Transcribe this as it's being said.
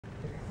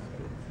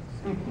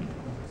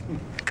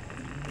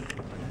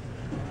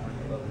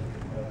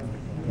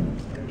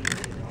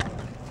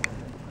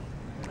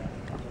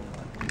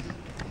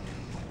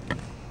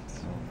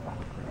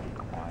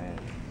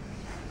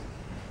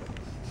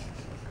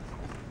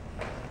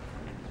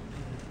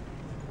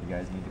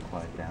guys need to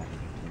quiet down.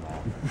 Too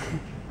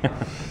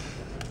loud.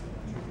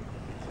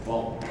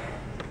 Well,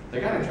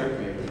 they kind of tricked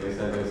me because they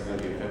said it was going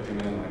to be a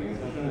 15-minute lightning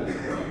session, and it's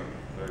like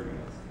 30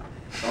 minutes.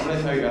 So I'm going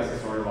to tell you guys the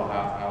story about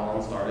how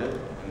Avalon started,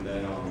 and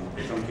then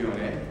some Q&A,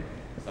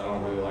 because I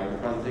don't really like the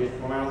presentation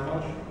format as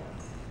much.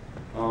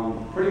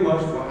 Pretty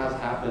much what has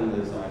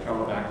happened is I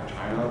traveled back to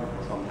China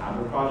for some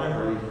tablet project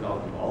early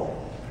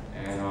 2012,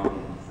 and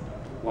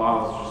while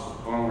I was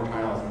just going over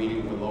China, I was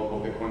meeting with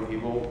local Bitcoin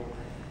people,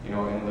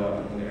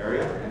 in the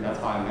area, and that's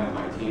how I met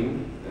my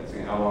team that's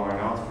in Avalon right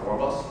now. It's 4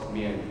 of us,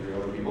 me and 3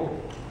 other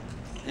people,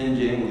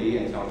 Jing, Lee,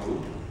 and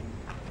Xiangfu.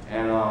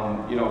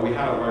 And we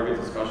had a very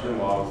good discussion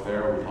while I was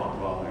there. We talked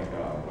about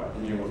what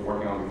Engine was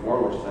working on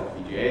before, which is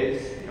FPGAs.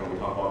 We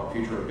talked about the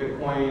future of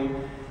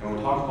Bitcoin, and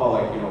we talked about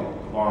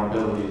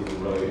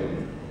vulnerabilities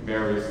and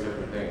various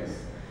different things.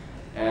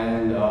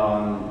 And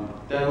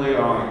then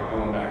later on, I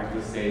went back to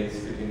the States,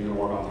 continued to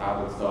work on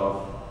tablet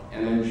stuff.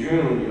 And then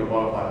June,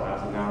 Butterfly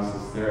Labs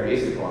announces their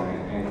ASIC line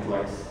and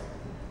collects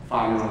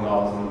 $5 million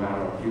in a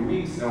matter of a few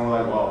weeks. And we're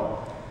like,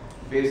 well,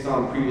 based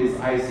on previous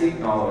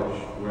IC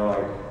knowledge, we're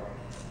like,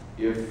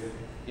 if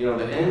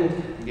the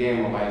end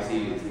game of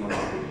IC is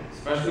monopoly,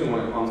 especially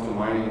when it comes to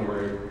mining,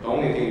 where the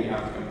only thing you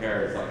have to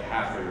compare is like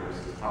hash rate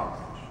versus power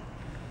consumption.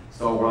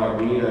 So we're like,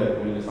 we need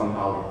to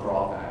somehow throw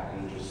off that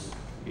and just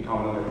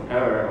become another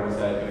competitor. And we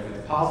said, if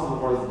it's possible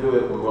for us to do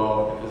it, we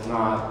will. If it's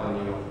not,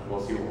 then we'll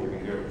see what we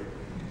can do.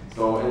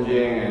 So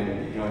Enjing and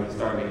he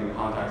started making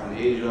contacts in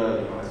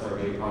Asia. I started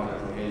making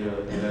contacts in Asia,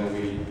 and then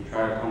we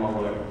tried to come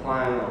up with a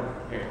plan of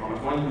okay, how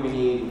much money do we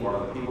need, what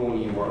are the people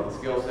we need, what are the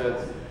skill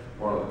sets,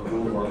 what are the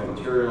tools, what are the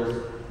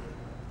materials.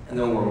 And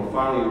then when we're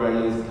finally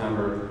ready in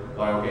September,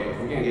 like okay,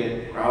 if we can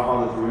get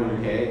crowdfunded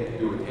 300K to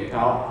do a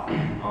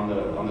takeout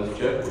on this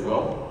chip, we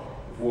will.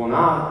 If we will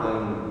not,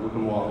 then we can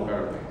move on to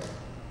better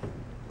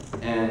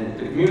things. And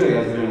the community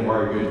has been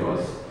very good to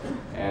us.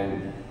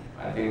 And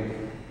I think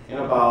in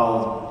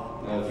about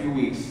a few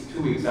weeks,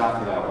 2 weeks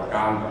after that, we've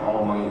gotten all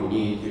the money we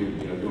need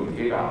to do a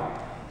takeout.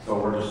 So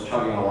we're just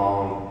chugging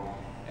along.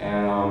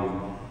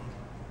 And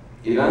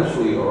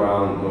eventually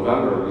around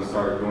November, we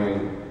started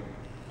doing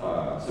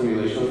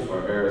simulations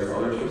for various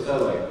other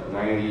chipsets, like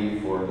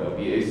 90 for the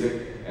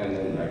BASIC, and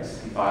then like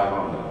 65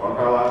 on the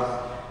Butterfly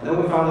Labs. And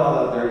then we found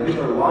out that they're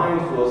either lying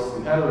to us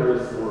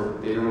competitors or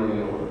they didn't really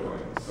know what they're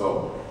doing.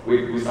 So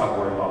we stopped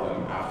worrying about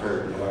them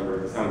after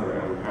November, December,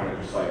 and we kind of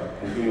just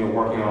continued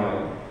working on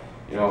it,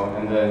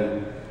 and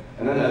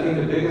then I think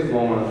the biggest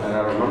moment, and I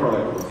remember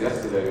it was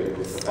yesterday,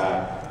 was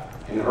that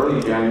in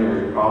early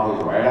January,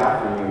 probably right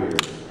after New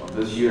Year's of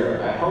this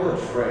year, I held a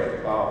tray,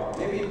 about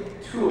maybe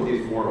 2 of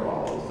these water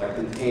bottles that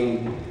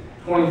contained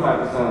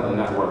 25% of the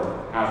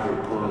network after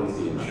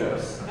equivalency in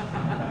chips.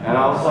 And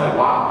I was like,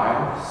 wow, I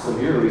have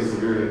severely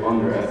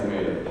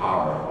underestimated the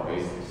power of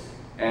ASICs.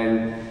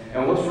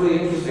 And what's really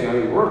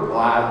interesting, we're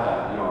glad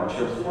that our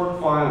chips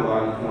work fine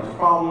without too much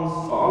problems.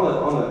 But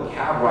on the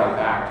cab ride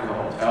back to the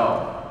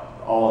hotel,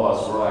 all of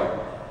us were like,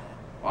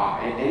 wow,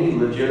 any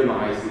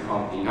legitimate IC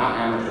company, not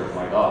amateurs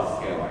like us,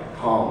 can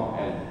come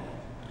and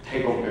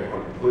take over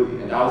Bitcoin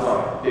completely. And that was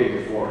our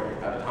biggest worry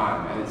at the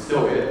time, and it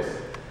still is.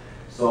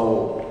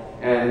 So,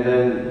 and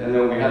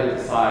then we had to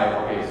decide,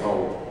 okay,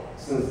 so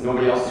since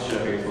nobody else is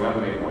shipping, so we have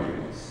to make more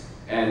units.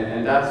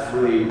 And that's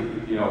really,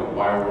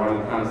 why we're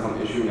running kind of some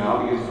issue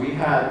now, because we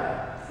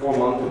had 4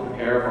 months to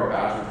prepare for a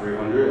batch of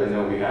 300, and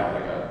then we had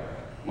like a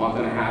month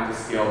and a half to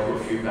scale to a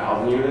few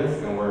thousand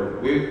units, and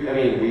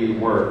we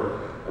were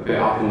a bit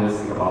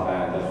optimistic about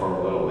that, and that's why we're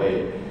a little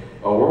late.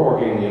 But we're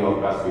working,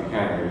 the best we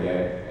can every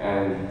day,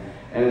 and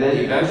then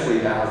eventually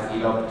that has to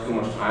eat up too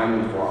much time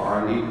into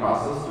our R&D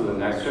process to the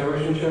next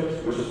generation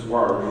chips, which is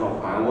what our original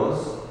plan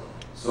was.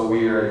 So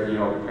we are,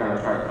 kind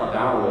of trying to cut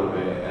down a little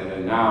bit, and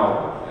then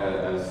now,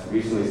 as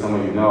recently some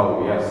of you know,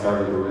 we have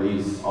started to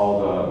release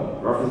all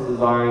the reference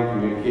design,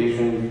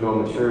 communications, bill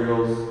of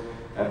materials,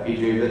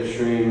 FPGA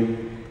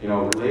bitstream,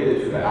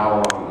 related to the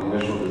Avalon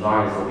initial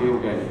design, so people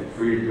can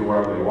free to do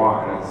whatever they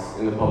want, and it's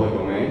in the public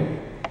domain.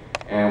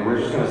 And we're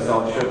just going to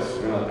sell chips.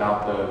 We're going to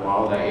adopt the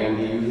model that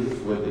AMD uses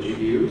with the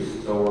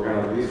GPUs. So we're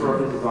going to release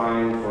reference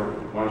design for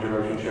one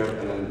generation chip,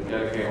 and then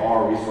dedicate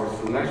all our resources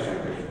to the next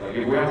generation. Like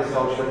if we have to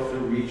sell chips to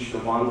reach the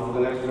funds for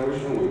the next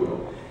generation, we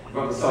will. If we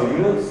have to sell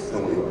units,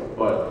 then we will.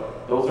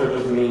 But those are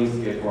just means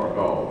to get to our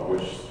goal,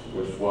 which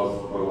was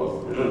what it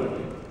was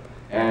originally.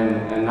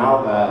 And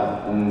now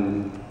that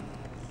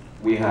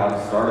we have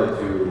started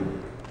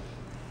to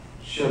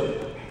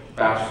ship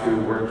batch 2,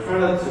 we're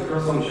trying to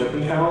secure some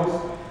shipping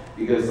channels,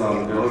 because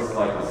there was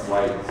a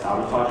slight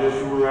sabotage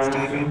issue we ran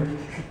into,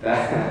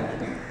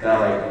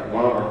 that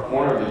one of our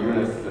corner of the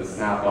units has been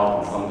snapped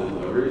off in some of the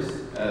deliveries.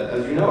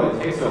 As you know,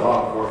 it takes a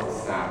lot of force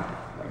to snap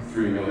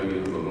 3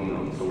 millimeters of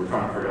aluminum, so we're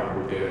trying to figure out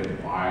who did it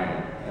and why,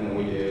 and then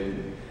we did,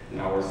 and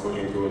now we're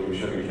switching to a new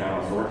shipping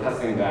channel, so we're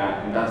testing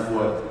that, and that's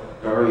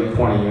what the early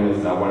 20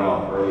 units that went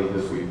out early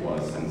this week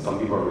was, and some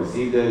people have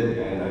received it,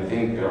 and I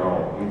think they're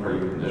all in pretty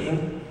good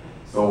condition.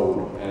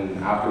 So, and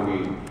after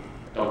we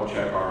double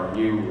check our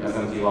new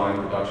SMT line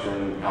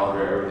production,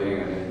 calibrate everything,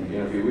 and then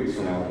in a few weeks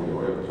from now, we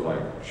were able to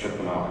like ship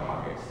them out like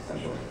hotcakes,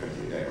 essentially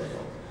 50 a day or so,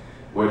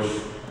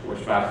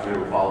 which batch 3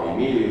 will follow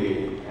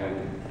immediately,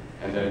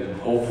 and then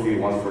hopefully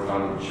once we're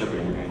done with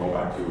shipping, we can go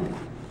back to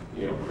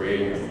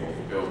creating as opposed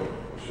to building,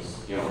 which is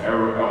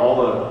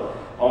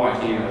all my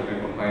team has been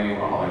complaining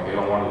about how like they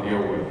don't want to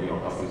deal with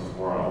custom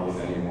support and all this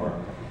anymore.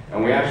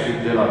 And we actually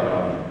did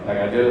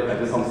I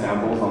did some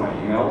samples on my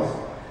emails.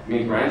 I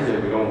mean,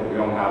 granted, we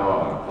don't have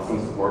a custom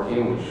support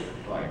team, which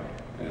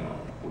we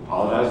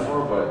apologize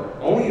for,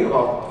 but only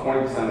about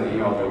 20% of the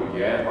emails that we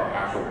get are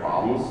actual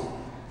problems.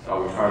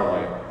 So we try to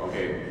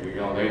we're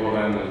gonna label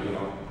them and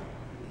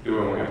do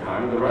it when we have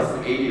time. The rest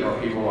of 80 are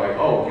people like,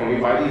 oh, can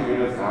we buy these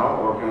units now,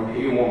 or can we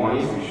pay you more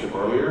money so we ship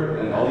earlier,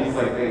 and all these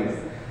things.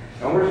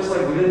 And we're just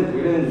we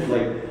didn't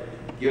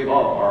give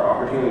up our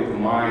opportunity to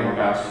mine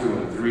batch 2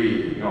 and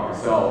 3,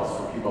 ourselves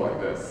for people like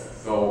this.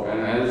 So,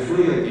 and it's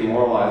really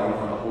demoralizing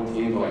for the whole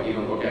team to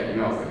even look at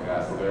emails like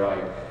that. So they're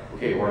like,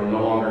 okay, we're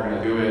no longer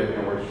gonna do it,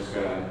 and we're just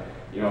gonna,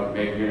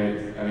 make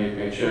units,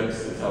 make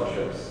chips and sell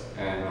chips.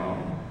 And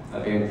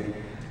I think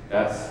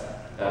that's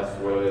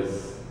what it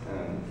is.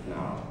 And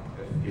now,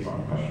 if people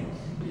have questions,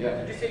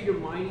 yeah. Did you say you're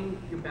mining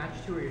your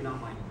batch 2 or you're not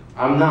mining them?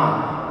 I'm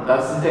not.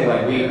 That's the thing.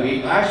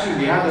 We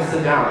had to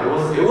sit down. It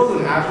was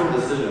an actual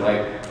decision.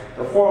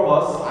 The 4 of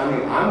us. I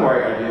mean, I'm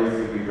very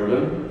idealistically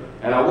driven,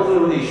 and I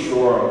wasn't really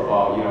sure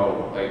about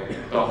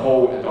the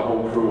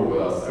whole crew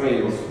with us. I mean,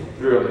 it was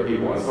 3 other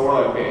people, and so we're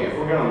like, okay, if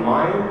we're gonna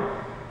mine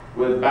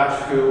with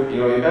batch 2,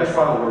 in bench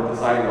trial we're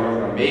deciding whether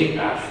we're gonna make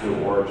batch 2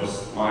 or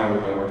just mine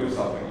with them or do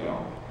something,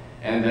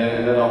 And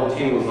then the whole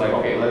team was like,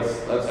 okay,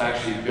 let's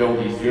actually build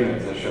these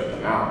units and ship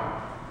them out,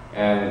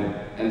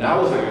 and that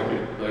was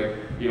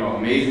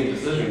amazing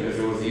decision, because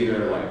it was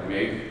either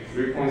make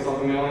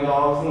 $3-point-something million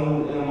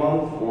in a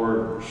month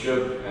or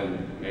ship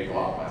and make a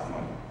lot less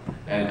money.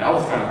 And that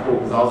was kind of cool,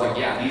 because I was like,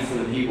 yeah, these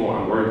are the people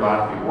I'm very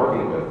glad to be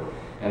working with.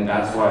 And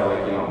that's why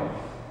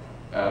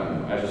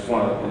I just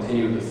want to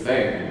continue this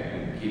thing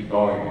and keep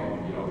going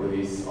and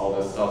release all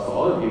this stuff to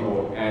other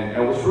people.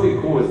 And what's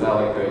really cool is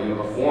that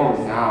the forums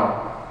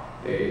now,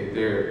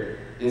 they're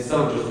instead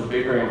of just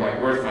bickering of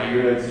where's my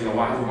units,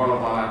 why hasn't one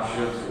of my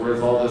chips,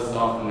 where's all this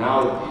stuff, and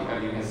now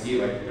you can see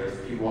there's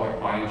people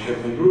buying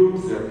chips in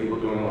groups, there are people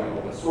doing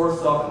open source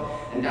stuff,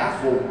 and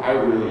that's what I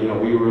really,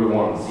 we really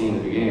wanted to see in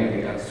the beginning. I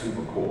think that's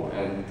super cool,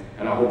 and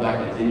I hope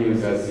that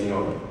continues as we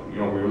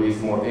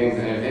release more things.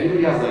 And if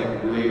anybody has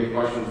related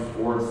questions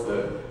towards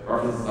the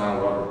reference design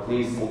or whatever,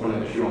 please open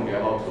an issue on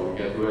GitHub so we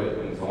get to it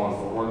and so on and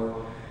so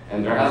forth.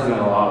 And there hasn't been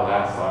a lot of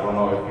that, so I don't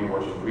know if people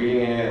are just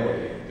reading it or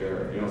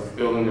they're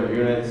building their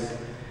units.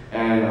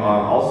 And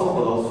also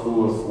for those who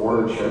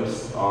ordered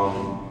chips,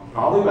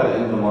 probably by the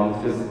end of the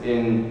month, because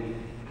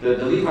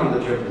the lead time of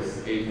the chip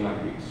is 8 to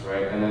 9 weeks,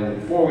 right? And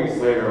then 4 weeks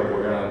later,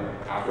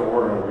 after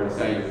ordering, we're gonna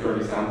send you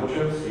 30 sample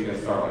chips, so you can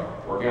start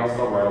working on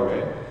stuff right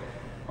away.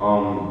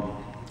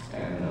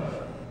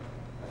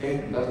 I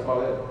think that's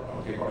about it.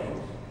 I'll take questions.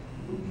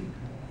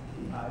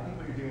 I think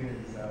what you're doing is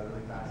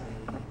really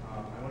fascinating. I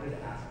wanted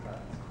to ask about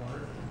these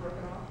corners that you've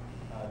broken off.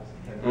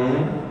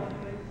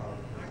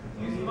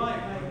 Use the mic.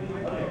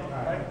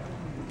 All right.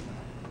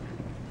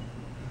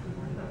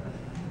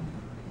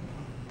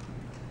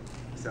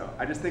 So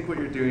I just think what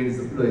you're doing is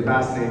really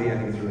fascinating. I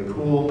think it's really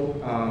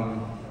cool.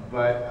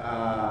 But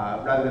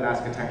rather than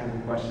ask a technical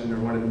question or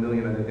one of the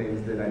million other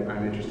things that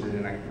I'm interested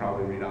in, I could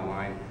probably read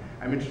online.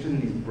 I'm interested in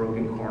these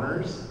broken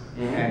corners.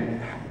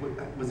 And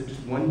was it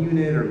just one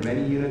unit or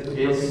many units with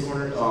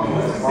broken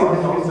corners? As far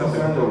as I'm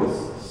concerned, there was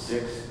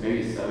 6,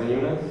 maybe 7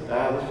 units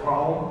that had this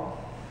problem.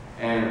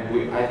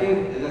 And I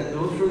think it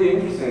was really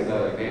interesting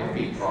that they have to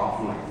be dropped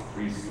from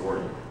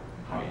 3-story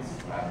heights.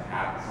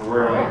 So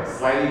we're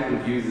slightly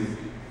confused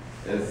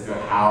as to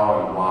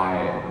how and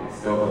why it's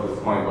still at this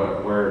point,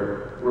 but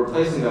we're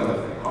replacing them as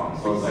they come.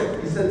 So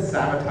it's you said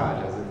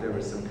sabotage as if there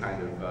was some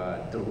kind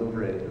of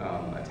deliberate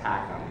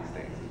attack on these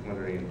things. I was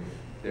wondering if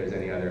there's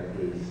any other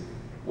clues.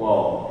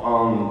 Well,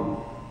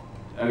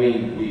 I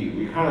mean,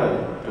 we kind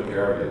of took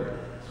care of it,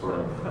 sort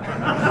of.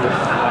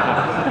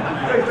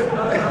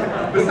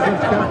 The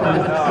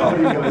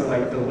somebody goes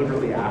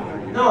deliberately after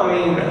you. No, I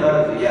mean,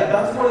 yeah,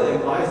 that's what it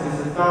implies.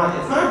 Because it's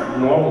not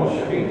normal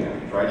shipping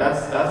damage, right?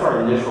 That's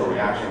our initial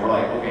reaction. We're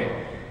like,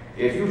 okay,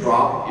 if you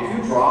drop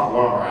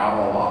one of our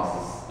Avalon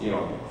boxes,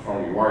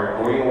 from where you're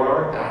holding or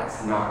whatever,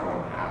 that's not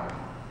going to happen.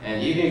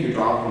 And even if you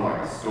drop from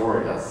a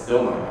storage, that's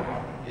still not going to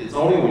happen. It's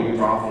only when you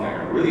drop from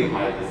a really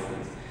high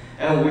distance.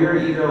 And we're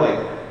either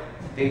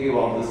thinking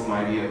about this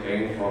might be a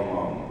thing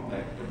from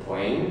the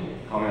plane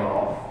coming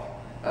off.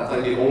 That's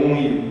the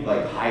only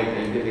height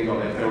that you can think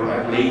of if they were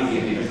lazy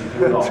and they just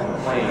threw it off the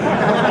plane.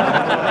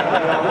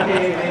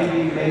 Okay,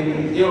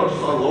 maybe just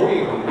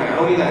unloading them. I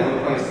don't mean that when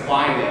the plane's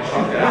flying, they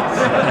chucked it out.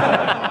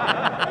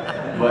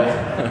 But